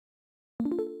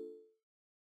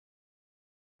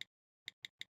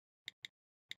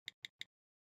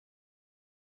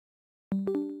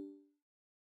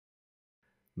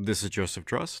This is Joseph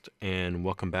Drust, and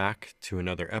welcome back to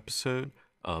another episode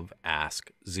of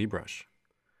Ask ZBrush.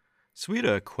 So we had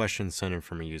a question sent in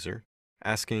from a user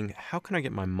asking, how can I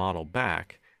get my model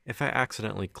back if I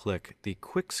accidentally click the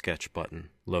Quick Sketch button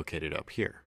located up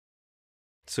here?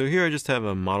 So here I just have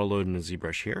a model load in a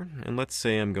ZBrush here, and let's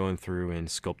say I'm going through and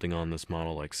sculpting on this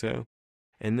model like so,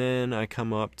 and then I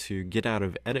come up to get out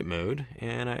of edit mode,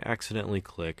 and I accidentally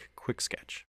click Quick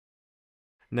Sketch.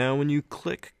 Now when you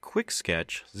click Quick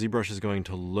Sketch, ZBrush is going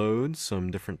to load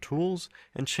some different tools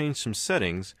and change some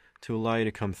settings to allow you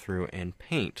to come through and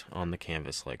paint on the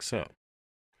canvas like so.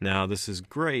 Now this is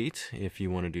great if you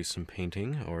want to do some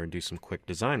painting or do some quick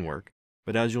design work,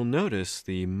 but as you'll notice,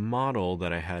 the model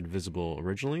that I had visible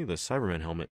originally, the Cyberman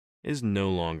helmet, is no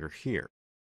longer here.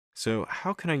 So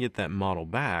how can I get that model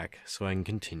back so I can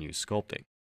continue sculpting?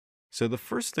 So the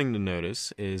first thing to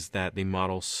notice is that the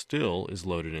model still is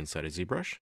loaded inside of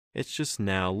ZBrush. It's just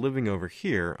now living over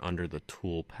here under the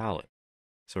tool palette.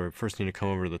 So we first need to come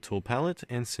over to the tool palette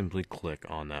and simply click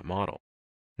on that model.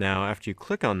 Now after you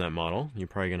click on that model, you're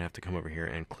probably going to have to come over here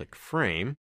and click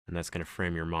frame, and that's going to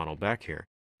frame your model back here.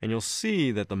 And you'll see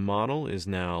that the model is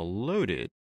now loaded,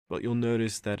 but you'll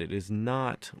notice that it is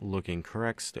not looking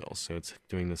correct still. So it's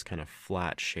doing this kind of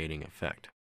flat shading effect.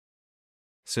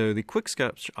 So the Quick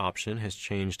Sketch option has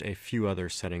changed a few other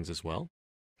settings as well.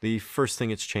 The first thing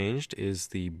it's changed is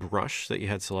the brush that you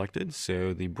had selected.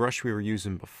 So the brush we were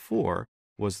using before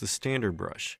was the standard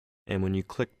brush. And when you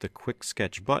click the Quick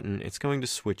Sketch button, it's going to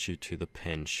switch you to the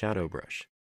pen shadow brush.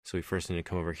 So we first need to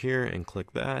come over here and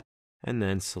click that, and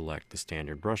then select the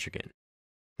standard brush again.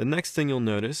 The next thing you'll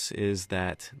notice is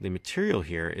that the material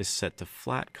here is set to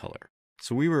flat color.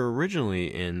 So we were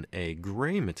originally in a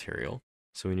gray material,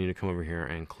 so we need to come over here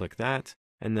and click that,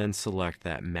 and then select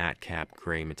that matte cap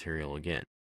gray material again.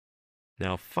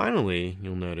 Now finally,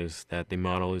 you'll notice that the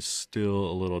model is still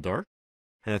a little dark,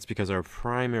 and that's because our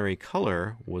primary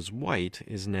color was white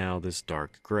is now this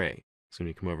dark gray. So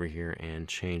we come over here and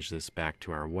change this back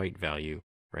to our white value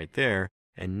right there,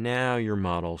 and now your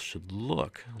model should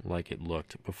look like it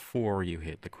looked before you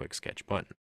hit the Quick Sketch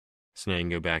button. So now you can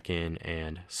go back in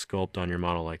and sculpt on your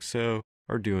model like so,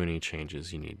 or do any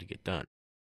changes you need to get done.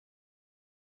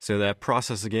 So that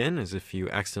process again is if you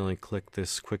accidentally click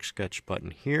this Quick Sketch button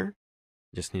here,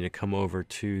 you just need to come over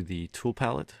to the tool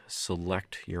palette,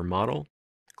 select your model,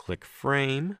 click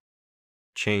frame,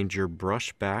 change your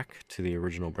brush back to the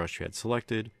original brush you had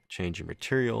selected, change your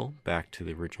material back to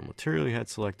the original material you had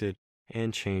selected,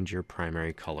 and change your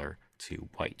primary color to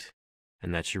white.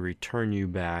 And that should return you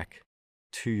back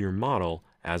to your model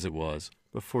as it was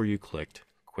before you clicked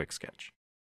Quick Sketch.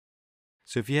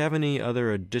 So if you have any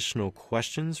other additional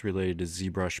questions related to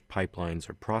ZBrush pipelines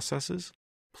or processes,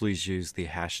 please use the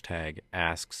hashtag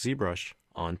AskZBrush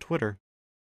on Twitter.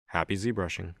 Happy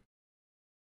ZBrushing!